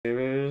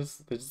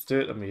they just do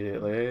it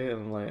immediately,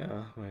 and I'm like,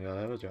 oh my god,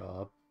 I have a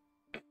job.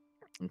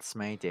 It's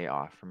my day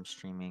off from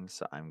streaming,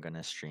 so I'm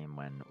gonna stream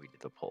when we do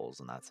the polls,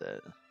 and that's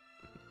it.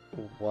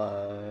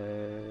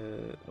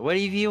 What? What do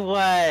you mean, what?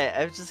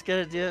 I'm just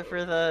gonna do it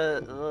for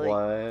the like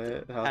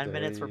What? How 10 dare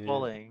minutes for you?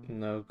 polling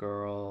No,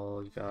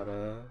 girl, you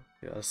gotta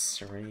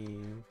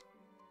stream.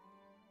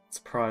 It's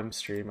prime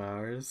stream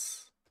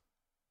hours.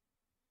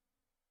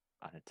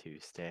 on a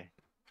Tuesday.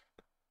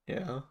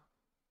 Yeah,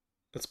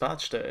 it's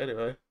patch day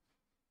anyway.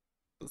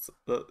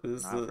 That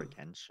is Not for the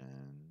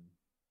Genshin.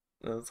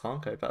 it's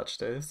Honkai patch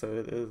day, so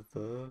it is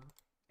the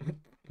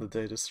the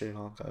day to stream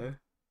Honkai.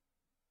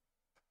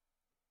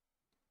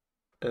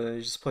 And then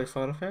you just play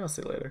Final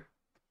Fantasy later.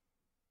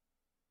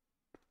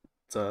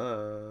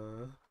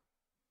 Duh.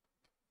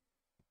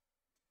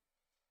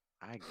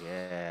 I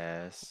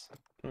guess.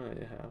 Oh,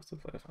 you have to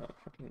play Final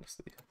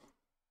Fantasy.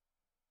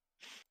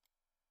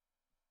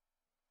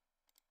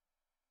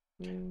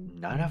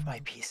 None of my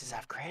pieces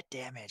have crit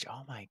damage.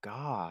 Oh my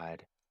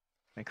god.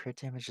 My crit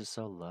damage is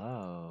so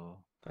low.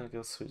 I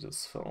guess we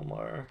just film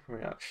our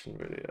reaction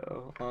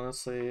video.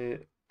 Honestly,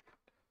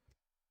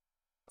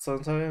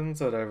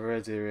 sometimes whenever I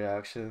do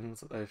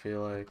reactions, I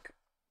feel like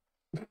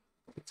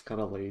it's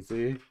kind of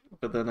lazy.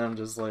 But then I'm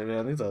just like,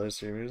 man, these other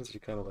streamers are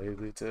kind of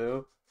lazy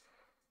too.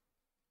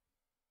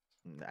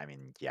 I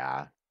mean,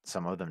 yeah.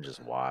 Some of them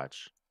just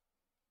watch.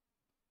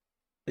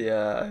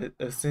 Yeah,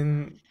 I've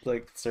seen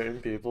like certain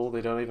people,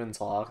 they don't even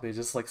talk, they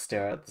just like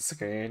stare at the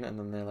screen and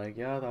then they're like,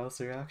 yeah, that was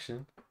the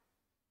reaction.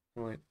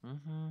 I'm like,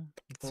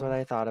 That's what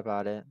I thought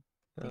about it.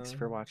 Thanks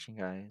for um, watching,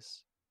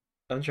 guys.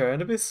 I'm trying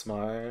to be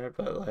smart,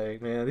 but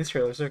like, man, these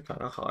trailers are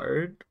kind of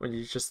hard when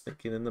you're just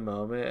thinking in the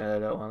moment, and I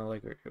don't want to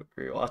like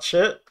rewatch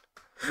it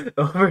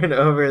over and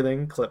over, and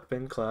then clip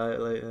and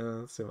clat. Like,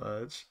 it's too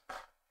much.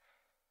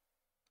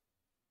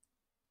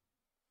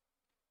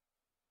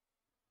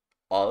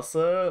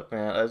 Also,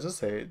 man, I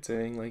just hate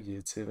doing like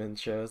YouTube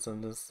intros.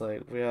 I'm just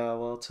like, yeah,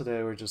 well,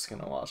 today we're just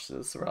gonna watch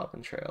this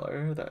Robin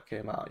trailer that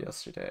came out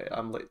yesterday.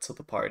 I'm late to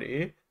the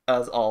party,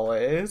 as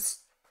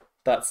always.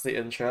 That's the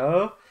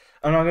intro.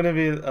 I'm not gonna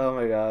be, oh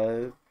my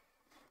god.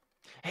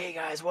 Hey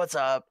guys, what's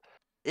up?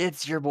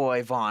 It's your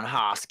boy Von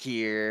Hosk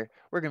here.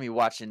 We're gonna be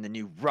watching the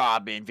new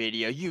Robin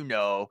video. You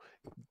know,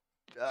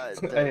 I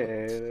the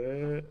hate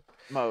it.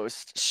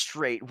 most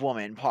straight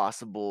woman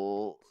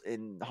possible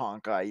in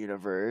Honkai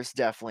universe.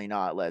 Definitely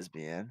not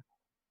lesbian.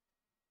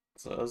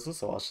 So let's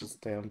just watch this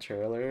damn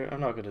trailer. I'm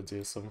not gonna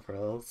do some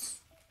frills.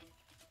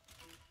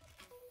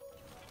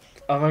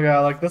 Oh my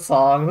god, like the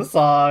song,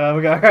 oh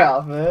my god, her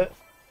outfit.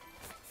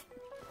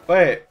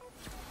 Wait,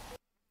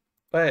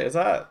 wait, is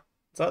that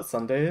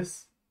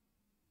Sunday's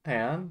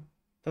hand?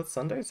 That's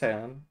Sunday's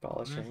hand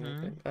polishing,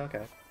 I think.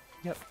 Okay.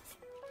 Yep.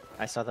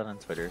 I saw that on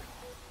Twitter.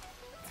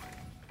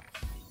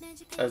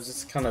 I've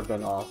just kind of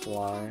been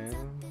offline.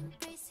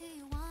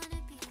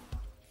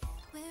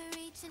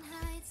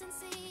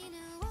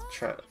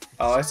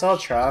 Oh, I saw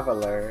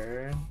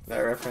Traveler. That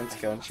reference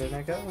Genshin,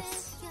 I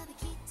guess.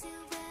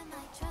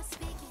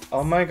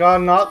 Oh my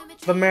god, not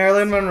the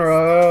Marilyn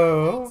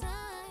Monroe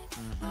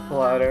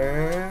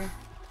letter.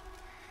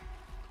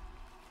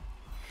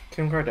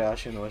 Kim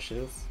Kardashian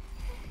wishes.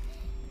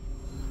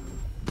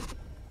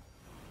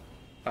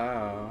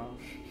 Oh.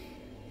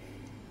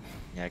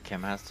 Yeah,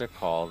 Kim has to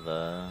call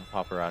the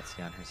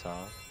paparazzi on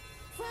herself.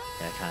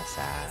 Yeah, kind of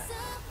sad.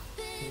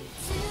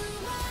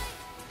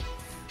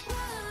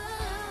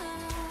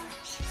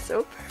 She's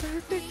so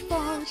perfect,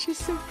 Mom. She's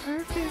so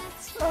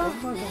perfect. Oh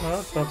my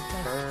god, that's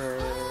her.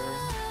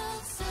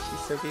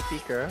 She's so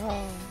baby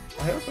girl.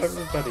 I hope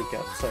everybody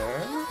gets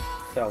her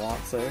that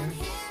wants her.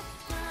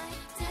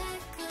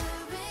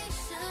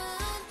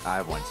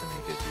 I've won so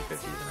many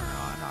 50/50s in a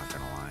row, I'm not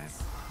gonna lie.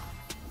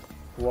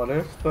 What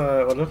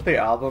if the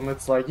album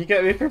it's like, you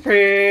get me for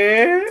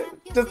free?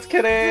 Just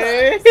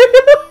kidding.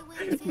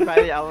 You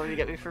buy the album, you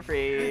get me for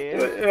free.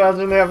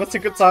 Imagine they have a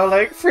secret song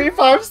like free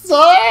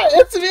 5-star,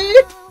 it's me.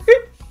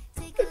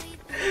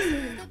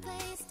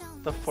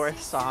 The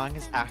fourth song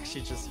is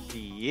actually just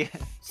V.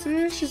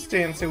 See, she's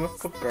dancing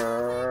with a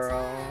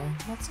girl.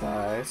 That's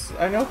nice.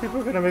 I know people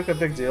are gonna make a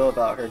big deal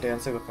about her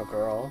dancing with a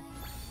girl.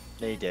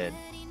 They did.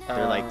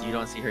 They're like, you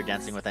don't see her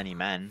dancing with any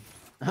men.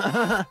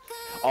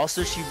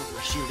 Also, she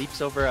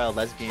leaps over a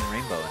lesbian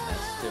rainbow in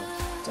this too.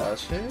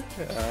 Does she?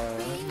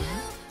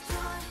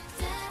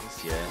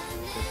 See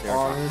it.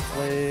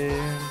 Honestly,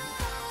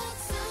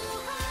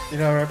 you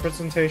know,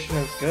 representation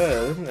is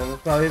good, and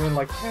it's not even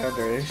like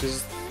pandering. She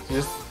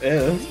just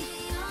is.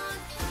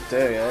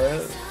 Dang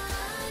it.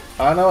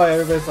 I don't know why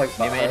everybody's like.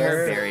 They made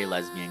her very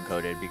lesbian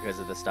coded because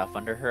of the stuff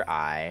under her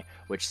eye,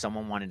 which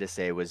someone wanted to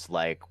say was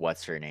like,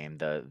 what's her name,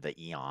 the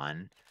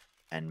Eon,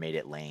 and made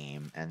it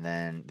lame. And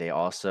then they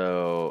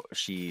also,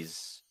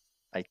 she's,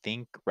 I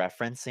think,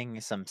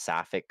 referencing some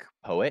sapphic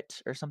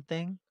poet or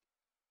something,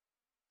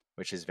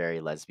 which is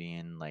very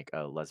lesbian, like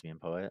a lesbian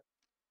poet.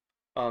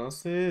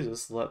 Honestly,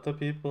 just let the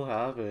people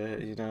have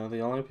it. You know, the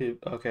only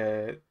people.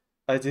 Okay,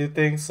 I do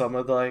think some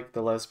of the, like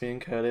the lesbian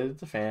coded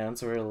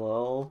fans were a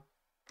little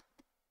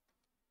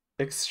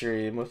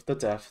extreme with the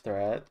death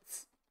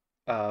threats.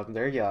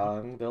 They're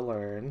young, they'll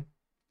learn,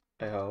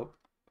 I hope.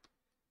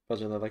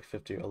 Bunch of them like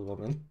 50-year-old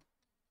women.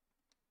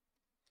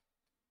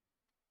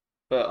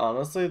 But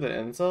honestly, the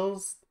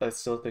incels, I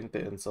still think the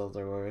incels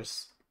are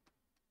worse.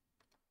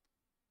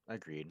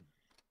 Agreed.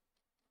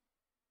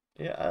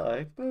 Yeah, I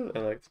like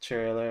the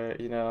trailer,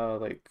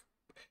 like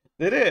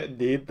they didn't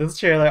need this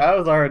trailer. I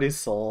was already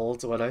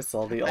sold when I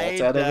saw the alt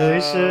I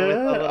animation.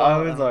 know with a I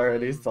little was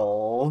already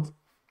sold.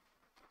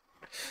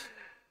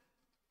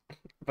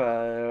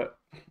 But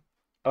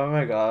oh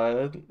my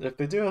god, if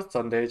they do a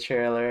Sunday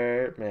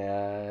trailer,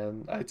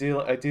 man, I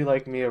do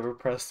like me a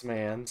repressed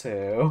man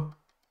too.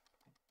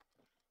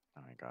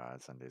 Oh my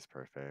god, Sunday's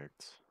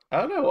perfect.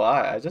 I don't know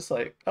why.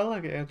 I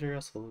like Andrew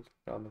Russell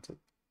commented.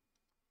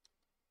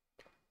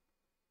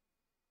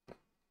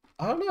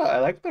 I don't know. I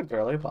like the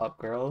girly pop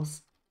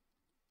girls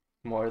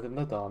more than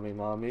the dommy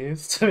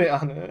mommies, to be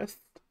honest.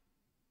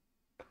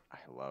 I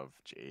love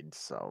Jade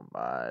so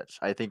much.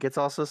 I think it's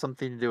also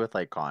something to do with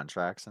like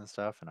contracts and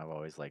stuff, and I've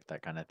always liked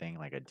that kind of thing,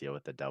 like a deal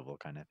with the devil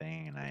kind of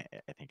thing, and I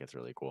think it's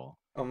really cool.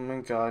 Oh my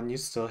god, and you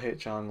still hate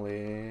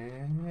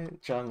Zhongli.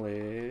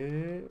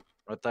 Zhongli.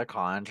 With the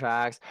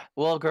contracts,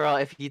 well, girl,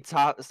 if you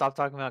stop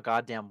talking about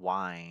goddamn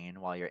wine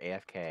while you're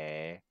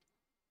AFK.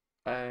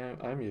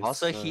 I'm used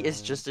Also, to he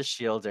is it. just a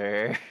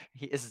shielder.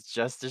 He is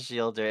just a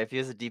shielder. If he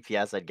was a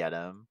DPS, I'd get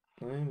him.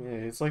 I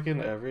mean, it's like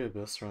in every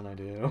Abyss run I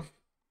do.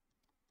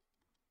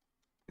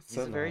 It's so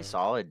He's a very nice.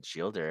 solid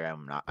shielder.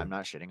 I'm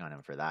not shitting on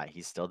him for that.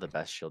 He's still the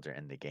best shielder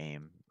in the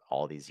game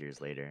all these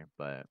years later,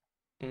 but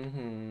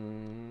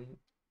Mm-hmm.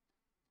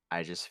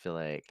 I just feel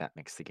like that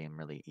makes the game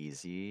really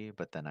easy,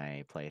 but then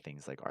I play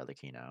things like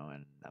Arlecchino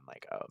and I'm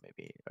like, oh,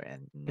 maybe,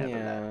 and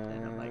Neverland,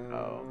 and I'm like,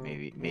 oh,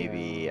 Yeah,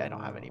 maybe I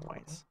don't have any yeah.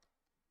 points.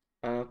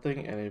 I don't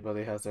think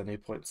anybody has any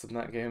points in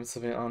that game, to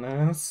be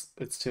honest.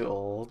 It's too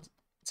old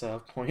to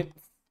have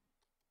points.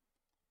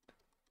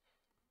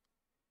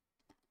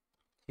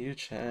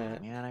 Huge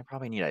hit. Man, I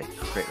probably need a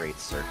crit rate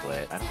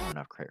circlet. I don't have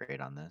enough crit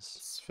rate on this.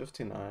 It's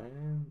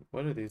 59.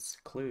 What are these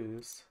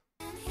clues?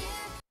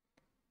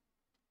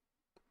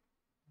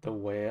 The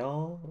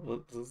whale?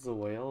 What is the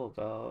whale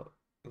about?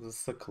 Is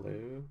this a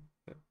clue?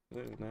 I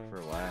don't know.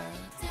 For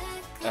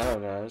what? I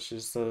don't know. She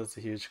just said it's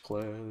a huge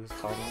clue. This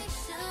comment.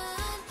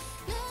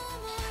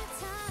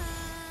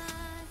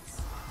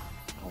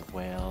 Oh,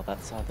 well,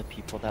 that's all the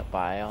people that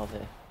buy all the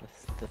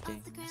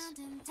things.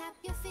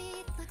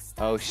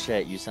 Oh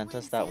shit, you sent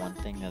us that one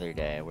thing the other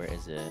day. Where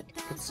is it?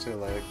 It's too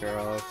late,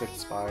 girl. It's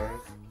expired.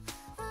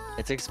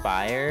 It's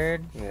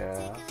expired?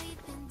 Yeah.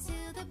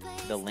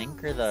 The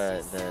link or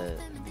the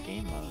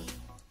game mode?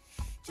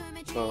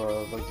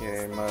 The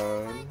game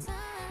mode.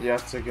 You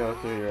have to go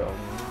through your own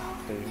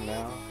thing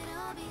now.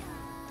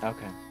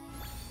 Okay.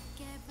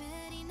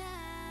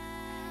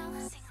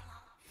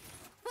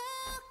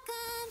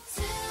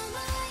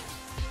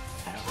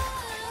 I don't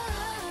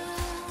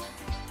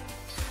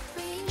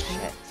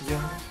Shit.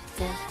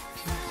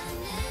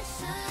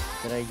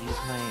 Did I use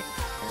my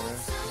arrow?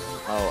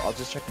 Oh, I'll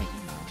just check my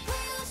email.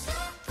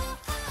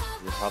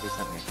 You probably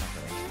sent me a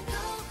confirmation.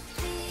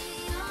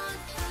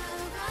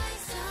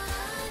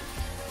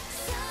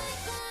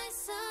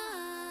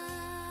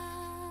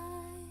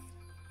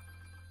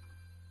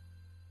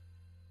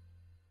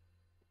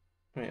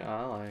 I mean,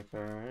 I like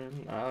her.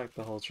 I like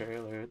the whole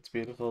trailer. It's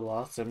beautiful, a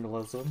lot of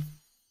symbolism.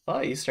 A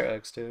lot of Easter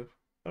eggs too.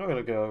 I'm not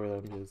gonna go over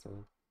them because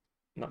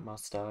not my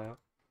style.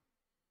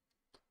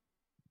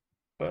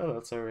 Well,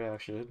 that's our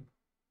reaction.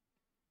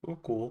 Oh,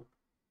 cool.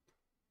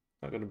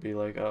 Not gonna be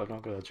like, oh, I'm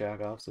not gonna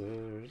jack off to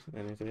it or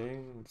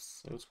anything.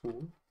 It was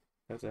cool.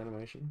 That's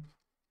animation.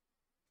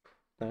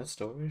 Nice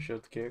story.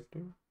 Showed the character.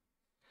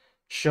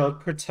 Showed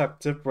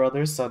protective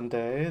brother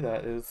Sunday.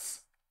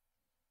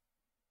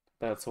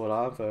 That's what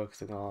I'm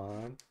focusing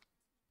on.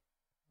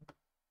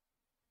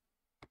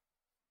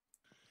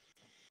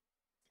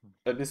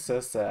 It'd be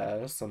so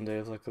sad if some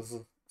days like this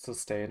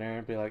sustainer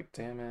and be like,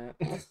 damn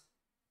it.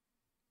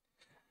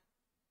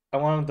 I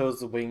wanted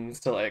those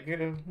wings to like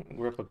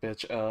rip a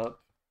bitch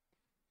up.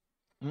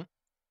 Mm.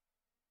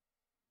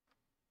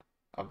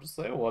 I'm just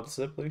saying one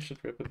sibling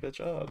should rip a bitch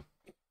up.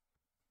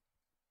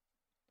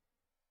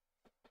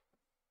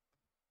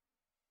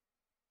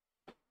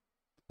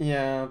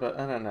 Yeah, but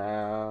I don't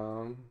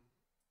know.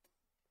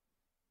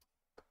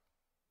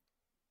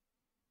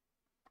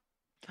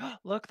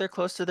 Look, they're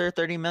close to their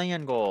 30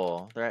 million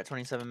goal. They're at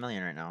 27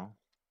 million right now.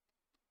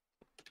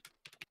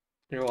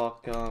 You're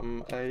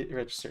welcome. I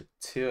registered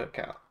 2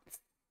 accounts.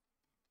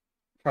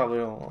 Probably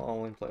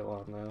only play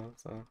one though,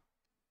 so.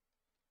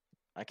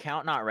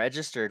 Account not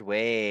registered.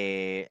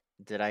 Wait,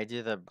 did I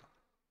do the...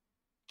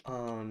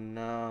 Oh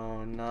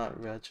no,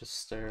 not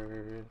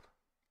registered.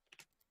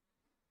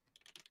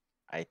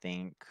 I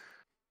think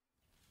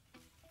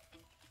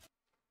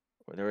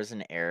there was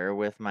an error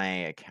with my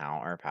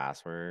account or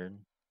password.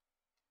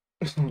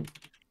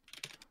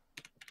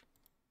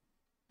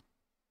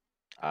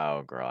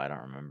 Oh, girl, I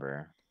don't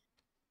remember.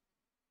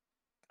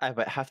 I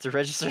might have to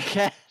register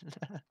again.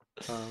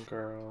 Oh,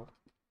 girl.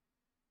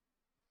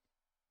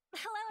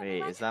 Hello Wait,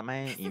 everyone. is that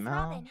my This is email?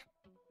 Robin.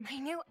 My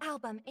new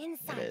album,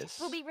 Inside, is.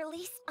 will be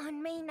released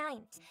on May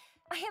 9th.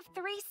 I have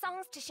 3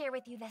 songs to share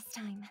with you this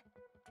time.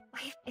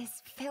 Life is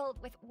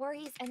filled with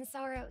worries and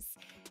sorrows,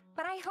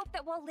 but I hope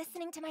that while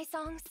listening to my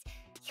songs,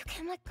 you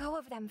can let go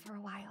of them for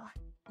a while.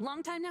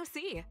 Long time no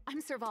see.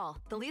 I'm Serval,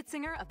 the lead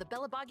singer of the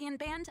Belabogian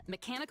band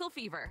Mechanical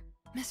Fever.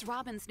 Miss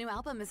Robin's new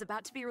album is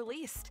about to be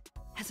released.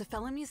 As a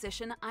fellow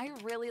musician, I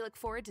really look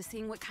forward to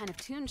seeing what kind of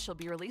tunes she'll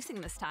be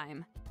releasing this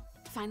time.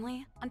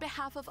 Finally, on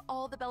behalf of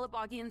all the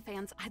Belabogian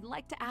fans, I'd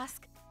like to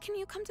ask, can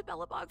you come to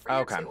Belabog for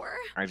your tour?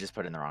 I just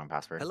put in the wrong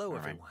password. Hello, Never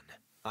mind. everyone.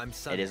 I'm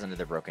Sunny, It is under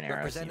the Broken Arrows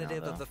representative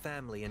email, of though. the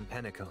family in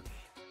Penacony.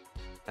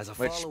 As a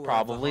Which follower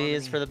probably of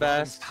is the for the harmony,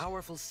 Robin's best.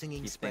 powerful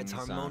singing Keep spreads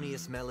things,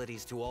 harmonious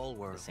melodies to all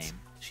worlds. same.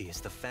 She is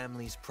the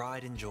family's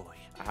pride and joy.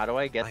 How do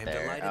I get I am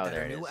there? delighted Oh, that there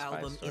her it new is.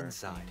 album, 5-star.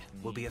 Inside,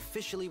 will be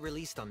officially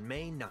released on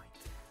May 9th.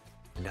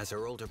 And as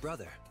her older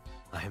brother,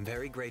 I am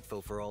very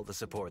grateful for all the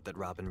support that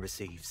Robin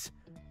receives.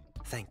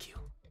 Thank you.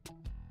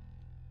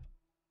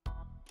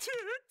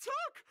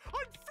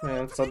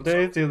 Man, some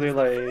days either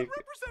like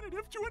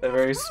a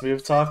very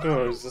smooth talker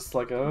or it's just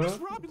like a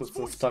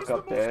stuck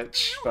up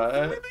bitch,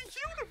 but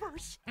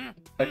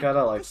I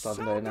gotta like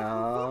Sunday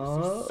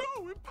now.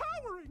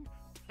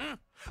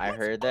 I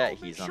heard that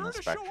he's on the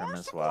spectrum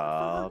as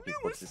well.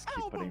 People just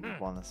keep putting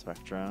people on the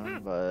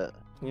spectrum, but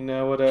You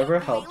know, whatever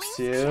helps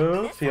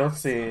you, feel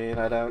seen,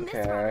 I don't Miss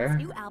care.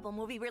 Robin's new album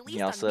will be released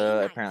he on also May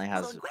 9th. apparently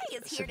has So Gray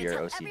is here to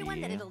severe tell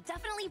everyone that OCD. it'll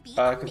definitely be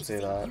I can see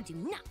amazing. that. You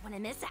do not want to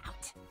miss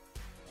out.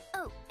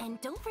 Oh, and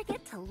don't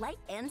forget to like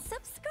and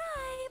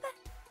subscribe.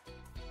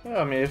 Yeah,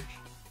 I mean, if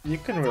you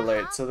can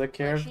relate to the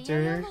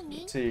character,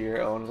 to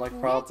your own like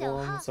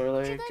problems or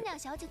like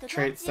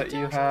traits that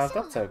you have,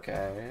 that's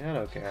okay. I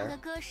don't care.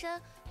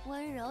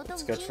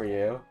 It's good for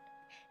you.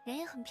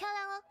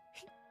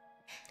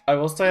 I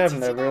will say I've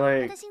never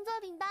like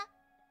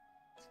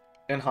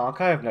in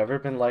Honkai I've never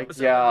been like, What's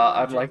up,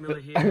 yeah, everyone? I'm Jake like Miller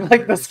here. this Miss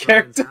Robin's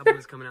character. album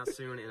is coming out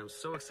soon, and I'm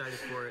so excited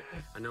for it.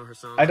 I know her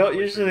songs I don't always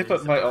bring usually many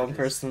put my own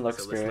surprises, personal so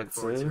let's look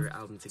forward to her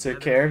experiences album to together.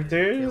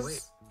 characters. Can't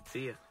wait.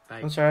 See ya. Bye.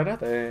 I'm trying to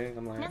think.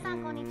 I'm like, 皆さ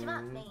んこんにち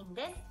は、レイン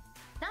です。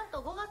なんと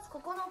5月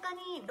9日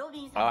にロ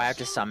ビンさん Oh, の I have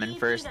to 新 summon EP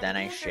first, が then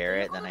I リリース share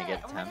it, という then I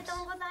ことで get おめで temps.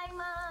 とうござい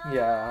ます。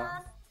 Yeah.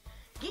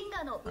 銀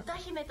河の歌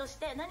姫とし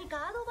て何か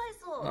アドバイ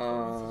スをメ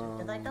ッセージをい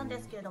ただいたんで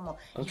すけれども、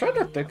 I'm trying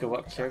to think of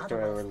what character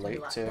I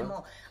relate で to.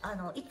 も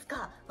いつ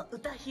か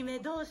歌姫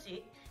同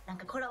士なん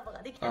かコラボ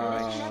ができたら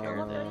嬉しいなと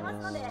思っております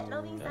ので、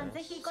ロビンさん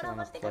ぜひコラ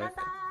ボしてくだ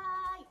さい。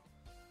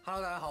 Hello，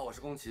大家好，我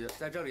是宫崎，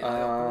在这里呢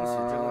要恭喜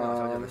真宫鸟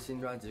小姐的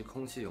新专辑《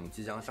空气蛹》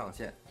即将上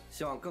线，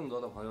希望更多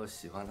的朋友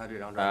喜欢她这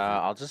张专辑。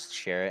 I'll just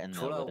share it in the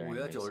除了 Withering 5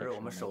月 Wave 9日 section, 我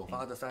们 I 首 think.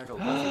 发的3首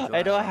歌曲之外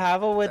I don't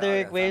have a 在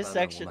Withering 2 Wave 月3版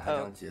section. 我们还 Oh,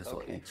 将解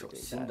锁 okay, 一首 forget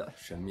新 that. 的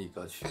神秘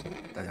歌曲，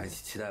大家一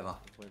起期待吧。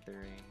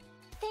 Withering.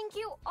 Thank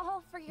you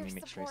all for Let your me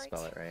make sure I support.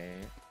 spell it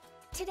right.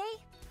 Today,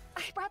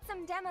 I brought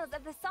some demos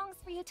of the songs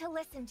for you to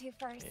listen to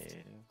first.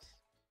 Waves.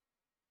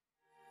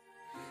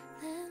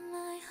 Let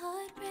my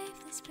heart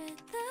bravely spread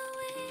the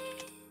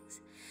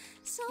wings,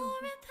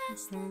 soaring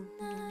past the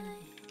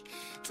night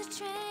to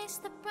trace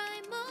the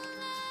bright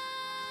moonlight.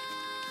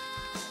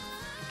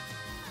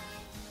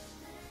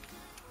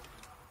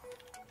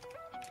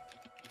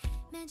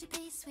 Magic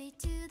pace, sway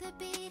to the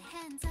beat,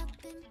 hands up,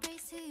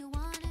 embrace who you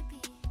wanna be.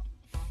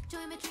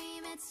 Join my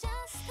dream, it's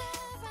just the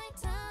right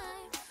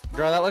time.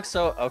 Girl, that looks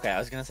so. Okay, I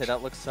was gonna say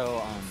that looks so. The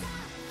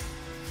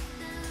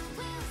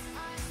wheels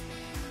are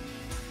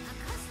spinning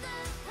across the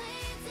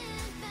plains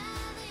and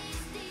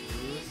valleys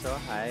deep. So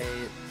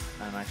hype.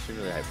 I'm actually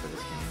really hyped for this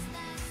game.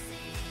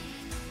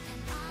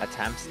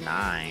 Attempts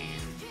 9.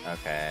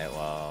 Okay,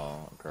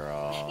 well,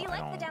 girl. If you I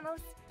like the don't.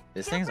 demos,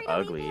 This feel thing's free to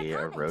leave me ugly. a A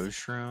comment. rose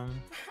shroom.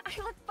 I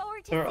look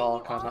forward to They're seeing all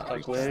you kinda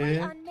officially ugly.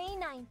 on May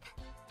 9th.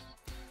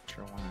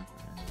 Sure wanna-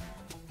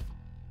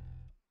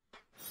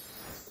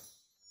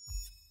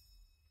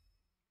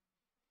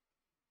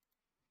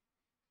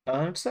 I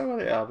don't understand why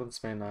the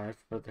album's May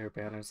 9th, but their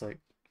banner's like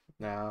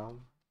now.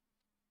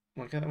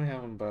 Why can't we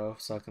have them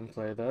both so I can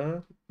play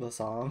the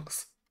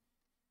songs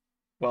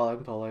while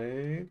I'm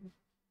playing?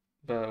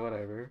 But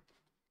whatever.